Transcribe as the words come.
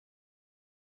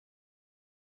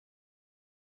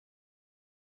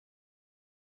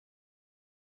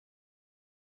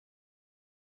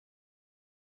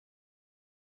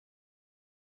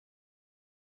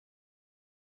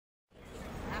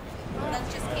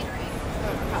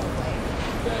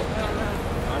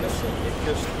embarrassing. It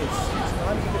just, it's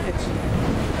not even, it's...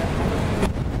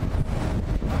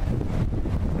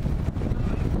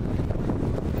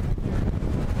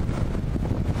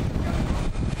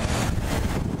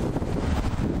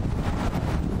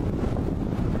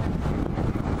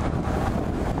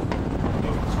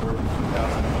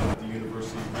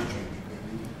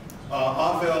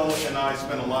 Avel and I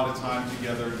spent a lot of time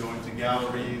together going to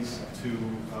galleries, to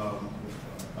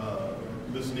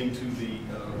listening to the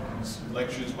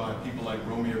lectures by people like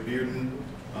Romeo Bearden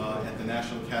at the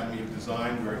National Academy of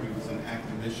Design, where he was an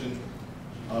academician.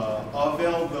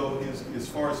 Avel, though, as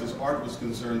far as his art was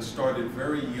concerned, started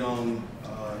very young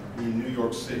in New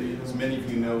York City. As many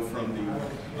of you know from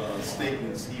the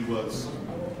statements, he was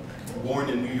born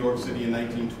in New York City in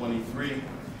 1923.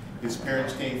 His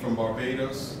parents came from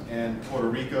Barbados and Puerto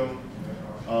Rico.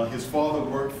 His father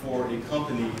worked for a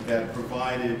company that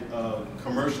provided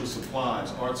commercial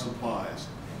supplies, art supplies,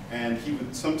 and he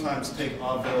would sometimes take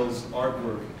Avel's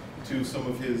artwork to some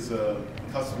of his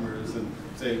customers and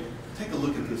say, "Take a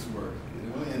look at this work," you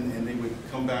know? And they would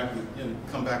come back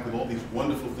with all these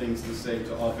wonderful things to say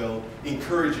to Avel,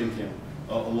 encouraging him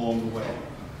along the way.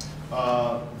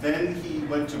 Then he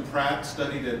went to Pratt,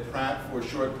 studied at Pratt for a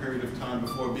short period of time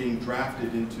before being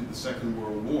drafted into the Second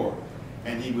World War,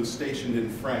 and he was stationed in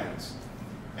France.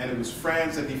 And it was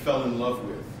France that he fell in love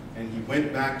with, and he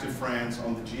went back to France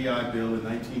on the GI Bill in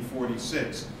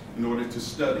 1946 in order to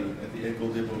study at the Ecole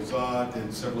des Beaux Arts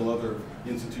and several other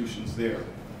institutions there.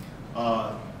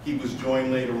 He was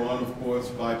joined later on, of course,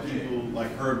 by people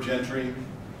like Herb Gentry,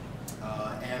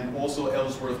 and also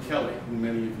Ellsworth Kelly, who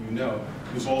many of you know,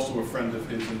 was also a friend of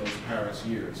his in those Paris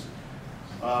years.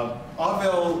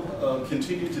 Avel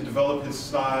continued to develop his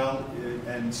style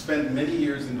and spent many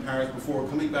years in Paris before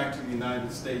coming back to the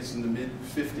United States in the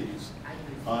mid-50s.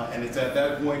 And it's at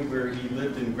that point where he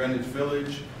lived in Greenwich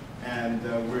Village and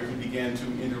where he began to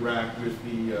interact with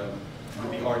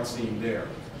the art scene there.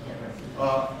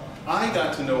 I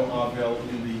got to know Avel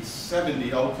in the 70s,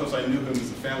 because I knew him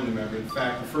as a family member. In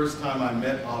fact, the first time I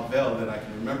met Avel that I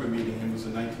can remember meeting him was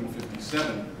in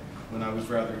 1957, when I was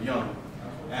rather young.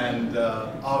 And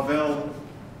Avel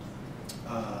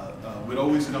would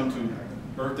always come to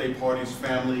birthday parties,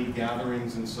 family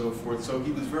gatherings, and so forth. So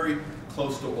he was very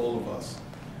close to all of us.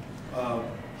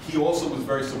 He also was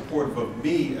very supportive of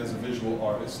me as a visual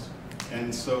artist.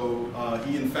 And so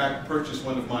he, in fact, purchased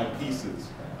one of my pieces.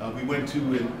 We went to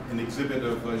an exhibit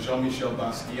of Jean-Michel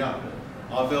Basquiat.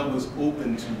 Avel was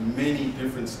open to many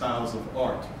different styles of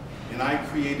art. And I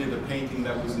created a painting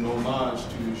that was an homage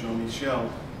to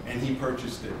Jean-Michel, and he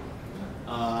purchased it.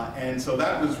 And so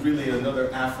that was really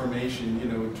another affirmation, you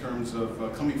know, in terms of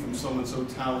coming from someone so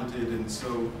talented and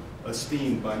so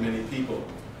esteemed by many people.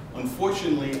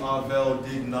 Unfortunately, Avel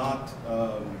did not,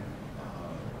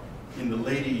 in the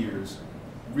later years,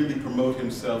 really promote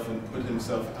himself and put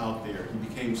himself out there. He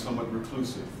became somewhat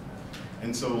reclusive.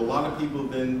 And so a lot of people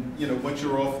then, you know, once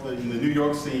you're off in the New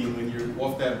York scene, when you're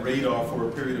off that radar for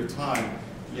a period of time,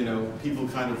 you know, people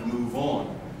kind of move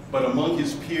on. But among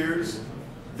his peers,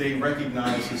 they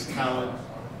recognize his talent,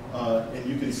 and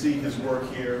you can see his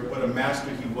work here, what a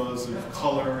master he was of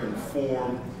color and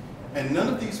form. And none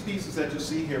of these pieces that you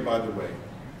see here, by the way,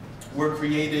 were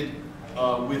created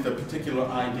with a particular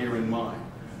idea in mind.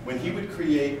 When he would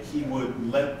create, he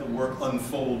would let the work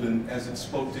unfold and as it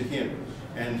spoke to him,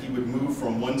 and he would move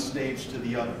from one stage to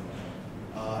the other.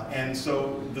 And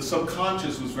so the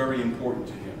subconscious was very important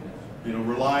to him, you know,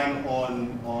 relying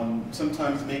on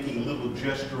sometimes making a little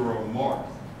gesture or a mark.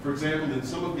 For example, in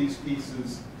some of these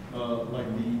pieces, like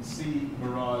the Sea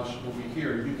Mirage over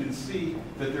here, you can see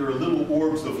that there are little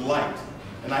orbs of light.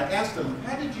 And I asked him,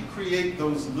 how did you create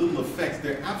those little effects?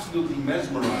 They're absolutely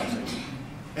mesmerizing.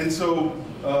 And so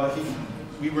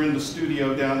we were in the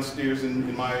studio downstairs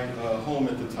in my home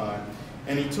at the time,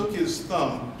 and he took his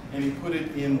thumb and he put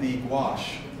it in the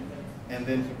gouache, and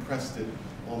then he pressed it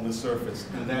on the surface,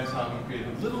 and that's how he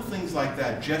created little things like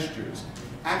that, gestures,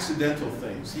 accidental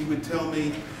things. He would tell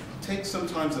me, take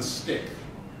sometimes a stick,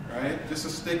 right? Just a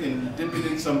stick, and dip it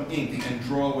in some ink and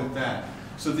draw with that,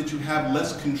 so that you have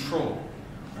less control,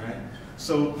 right?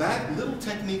 So that little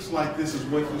techniques like this is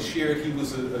what he shared. He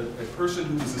was a person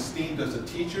who was esteemed as a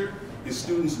teacher. His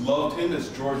students loved him, as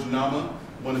George Nama,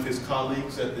 one of his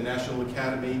colleagues at the National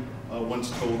Academy,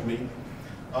 once told me.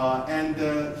 And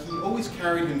he always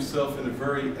carried himself in a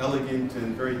very elegant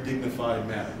and very dignified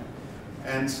manner.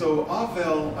 And so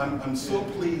Avel, I'm so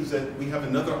pleased that we have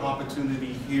another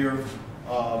opportunity here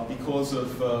because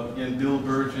of Bill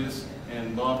Burgess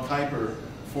and Bob Kuiper,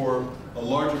 for a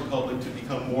larger public to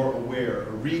become more aware,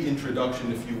 a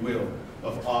reintroduction, if you will,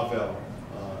 of Avel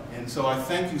And so I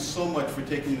thank you so much for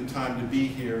taking the time to be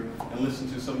here and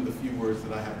listen to some of the few words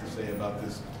that I have to say about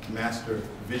this master,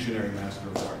 visionary master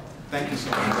of art. Thank you so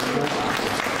much.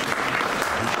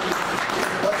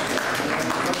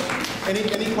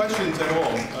 Any questions at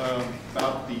all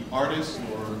about the artist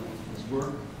or his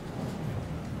work?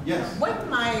 Yes? When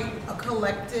might a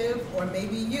collective, or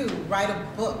maybe you, write a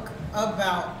book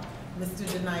about Mr.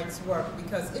 deKnight's work?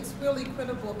 Because it's really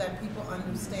critical that people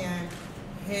understand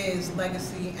his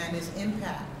legacy and his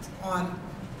impact on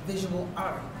visual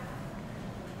art.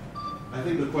 I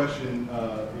think the question,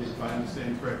 if I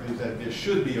understand correctly, is that there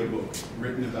should be a book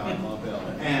written about Avel.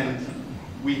 And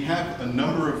we have a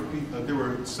number of people, there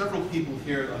were several people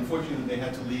here, unfortunately they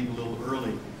had to leave a little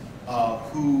early,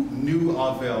 who knew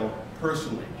Avel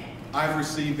personally. I've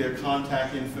received their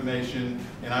contact information,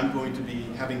 and I'm going to be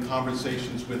having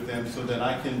conversations with them so that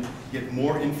I can get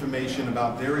more information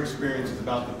about their experiences,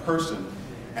 about the person,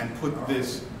 and put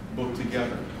this book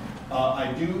together.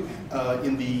 I do,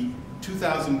 in the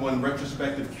 2001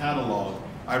 retrospective catalog,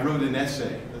 I wrote an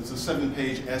essay. It's a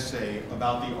 7-page essay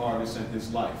about the artist and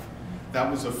his life. That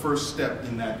was a first step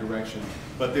in that direction.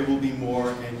 But there will be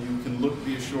more, and you can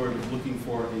be assured of looking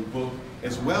for a book,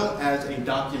 as well as a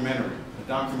documentary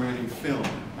film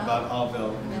about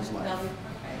Avel and his life.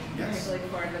 Yes. I look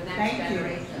forward to the next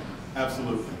generation.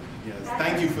 Absolutely. Yes.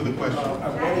 Thank you for the question. I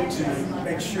wanted to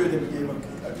make sure that we gave a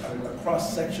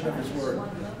cross-section of his work.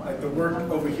 Like the work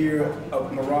over here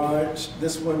of Mirage,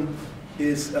 this one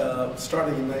is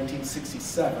starting in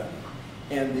 1967.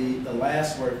 And the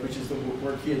last work, which is the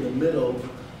work here in the middle,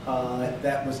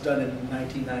 that was done in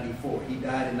 1994. He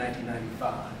died in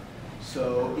 1995.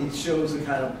 So it shows a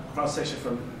kind of cross-section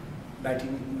from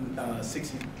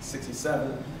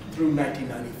 1967 through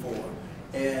 1994.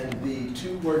 And the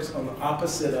two works on the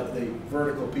opposite of the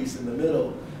vertical piece in the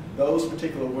middle, those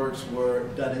particular works were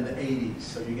done in the 80s,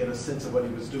 so you get a sense of what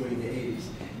he was doing in the 80s.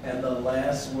 And the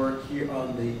last work here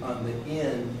on the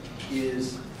end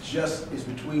is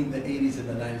between the 80s and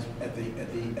the 90s, at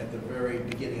the very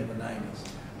beginning of the 90s.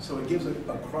 So it gives a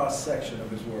cross section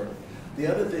of his work. The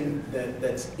other thing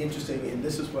that's interesting, and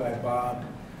this is why Bob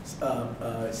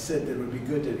said that it would be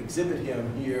good to exhibit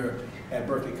him here at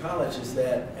Berkeley College, is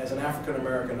that as an African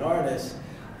American artist,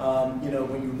 you know,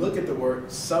 when you look at the work,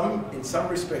 in some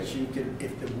respects you can,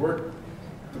 if the work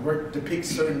depicts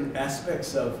certain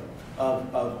aspects of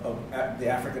the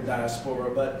African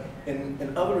diaspora, but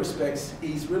in other respects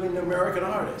he's really an American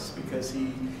artist, because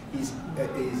he has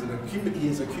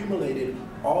accumulated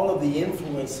all of the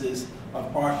influences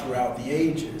of art throughout the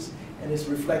ages. And it's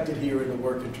reflected here in the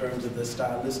work in terms of the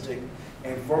stylistic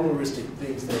and formalistic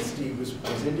things that Steve was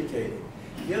indicating.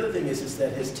 The other thing is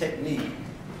that his technique,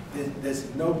 there's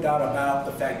no doubt about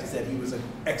the fact is that he was an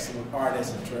excellent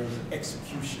artist in terms of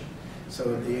execution.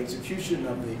 So the execution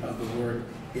of the work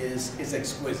is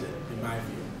exquisite in my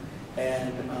view.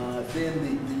 And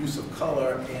then the use of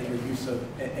color and the use of,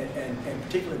 and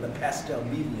particularly the pastel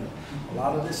medium. A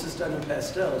lot of this is done in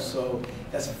pastel, so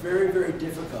that's very, very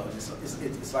difficult.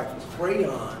 It's like a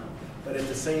crayon, but at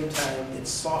the same time, it's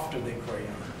softer than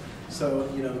crayon. So,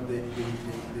 you know,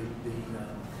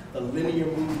 the linear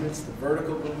movements, the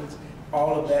vertical movements,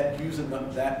 all of that, using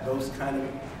that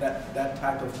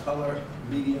type of color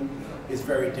medium is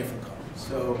very difficult.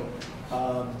 So,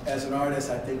 as an artist,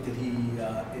 I think that he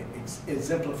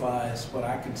exemplifies what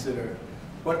I consider,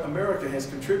 what America has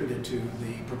contributed to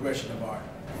the progression of art.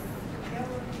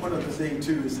 One other thing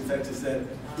too is the fact is that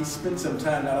he spent some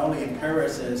time not only in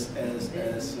Paris, as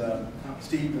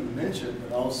Stephen mentioned,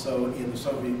 but also in the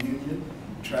Soviet Union.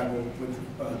 Traveled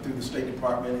through the State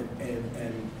Department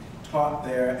and taught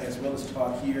there, as well as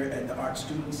taught here at the Art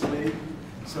Students League.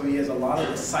 So he has a lot of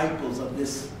disciples of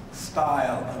this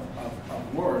style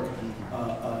of work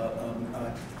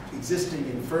existing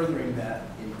and furthering that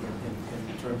in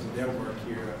terms of their work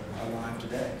here alive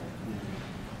today.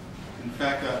 In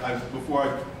fact, before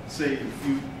I say a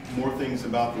few more things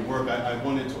about the work, I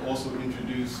wanted to also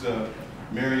introduce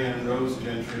Marianne Rose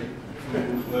Gentry,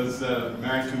 who was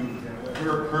married to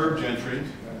Herb Gentry,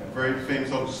 very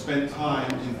famous, who spent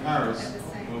time in Paris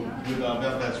with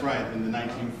Avel, that's right, in the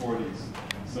 1940s.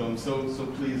 So I'm so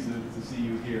pleased to see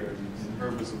you here. And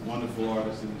Herb was a wonderful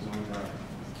artist in his own right,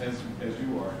 as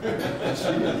you are.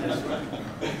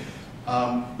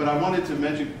 But I wanted to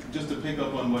mention, just to pick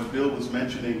up on what Bill was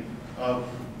mentioning,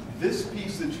 this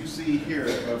piece that you see here,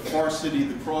 Far City,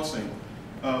 The Crossing.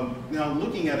 Now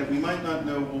looking at it, we might not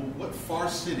know, well, what Far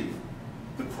City?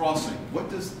 The crossing. What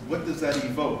does that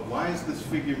evoke? Why is this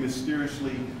figure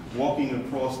mysteriously walking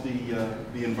across the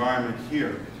environment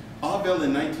here? Avel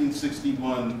in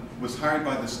 1961 was hired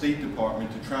by the State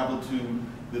Department to travel to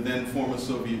the then former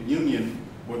Soviet Union,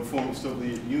 or the former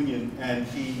Soviet Union, and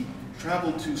he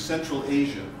traveled to Central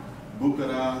Asia,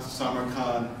 Bukhara,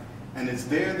 Samarkand, and it's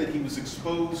there that he was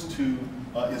exposed to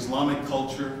Islamic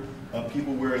culture,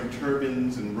 people wearing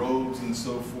turbans and robes and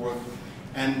so forth.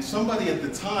 And somebody at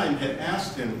the time had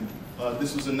asked him,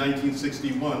 this was in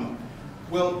 1961,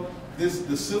 well,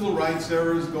 the civil rights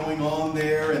era is going on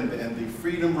there, and the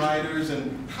freedom riders,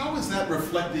 and how is that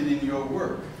reflected in your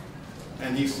work?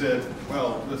 And he said,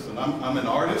 well, listen, I'm an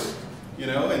artist, you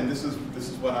know, and this is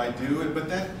what I do. But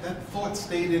that thought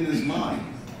stayed in his mind.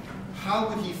 How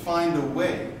would he find a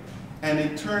way? And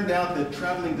it turned out that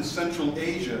traveling to Central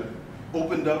Asia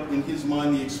opened up in his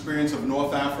mind the experience of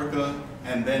North Africa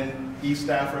and then East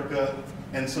Africa.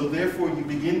 And so therefore you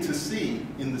begin to see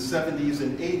in the 70s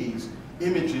and 80s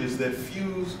images that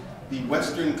fuse the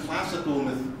Western classical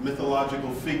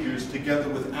mythological figures together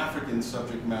with African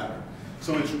subject matter.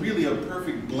 So it's really a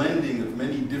perfect blending of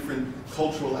many different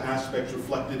cultural aspects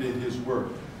reflected in his work.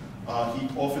 He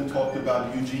often talked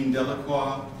about Eugene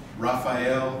Delacroix,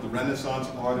 Raphael, the Renaissance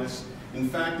artists. In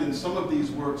fact, in some of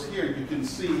these works here, you can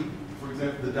see, for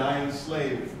example, The Dying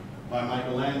Slave by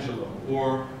Michelangelo,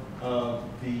 or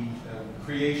the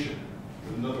Creation,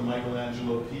 another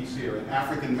Michelangelo piece here, an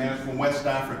African man from West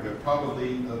Africa,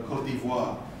 probably Côte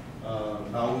d'Ivoire,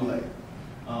 Baoulé.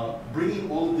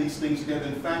 Bringing all of these things together.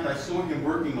 In fact, I saw him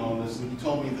working on this, and he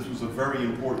told me this was a very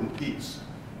important piece.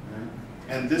 Right?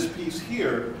 And this piece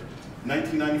here,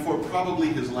 1994, probably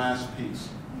his last piece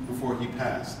before he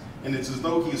passed. And it's as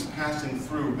though he is passing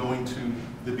through, going to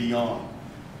the beyond.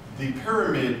 The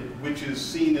pyramid, which is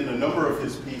seen in a number of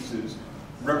his pieces,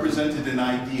 represented an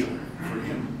ideal for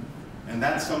him. And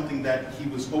that's something that he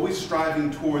was always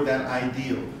striving toward, that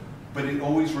ideal, but it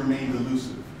always remained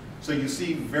elusive. So you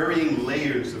see varying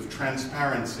layers of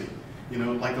transparency, you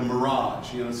know, like a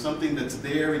mirage, you know, something that's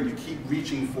there and you keep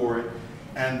reaching for it,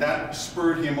 and that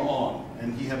spurred him on.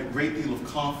 And he had a great deal of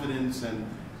confidence, and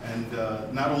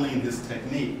not only in his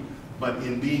technique, but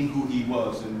in being who he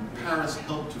was. And Paris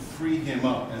helped to free him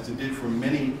up, as it did for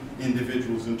many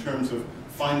individuals, in terms of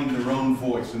finding their own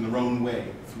voice and their own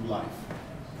way through life.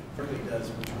 Berkeley does,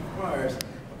 which requires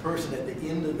a person at the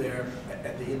end of their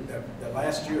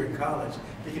last year in college,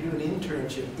 they can do an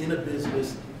internship in a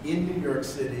business in New York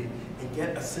City and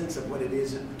get a sense of what it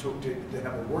is to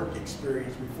have a work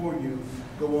experience before you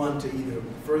go on to either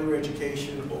further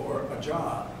education or a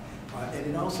job. And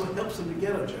it also helps them to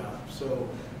get a job. So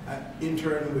an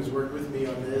intern who has worked with me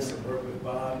on this and worked with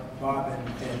Bob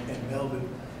and Melvin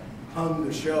hung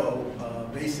the show.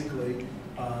 Basically,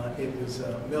 it was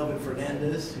Melvin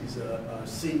Fernandez. He's a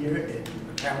senior in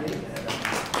accounting.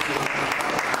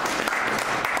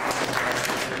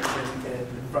 And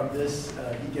from this,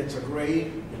 he gets a grade,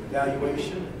 an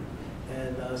evaluation.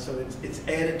 And so it's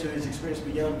added to his experience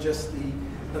beyond just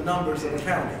the numbers of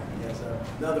accounting. He has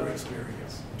another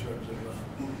experience in terms of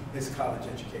his college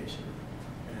education.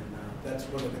 And that's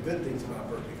one of the good things about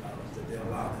Berkeley College, that they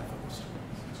allow that for the students.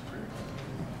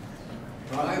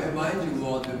 I remind you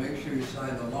all to make sure you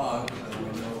sign the log so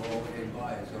we know all came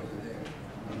by. It's over there.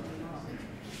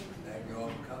 Thank you all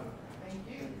for coming. Thank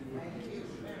you. Thank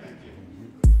you.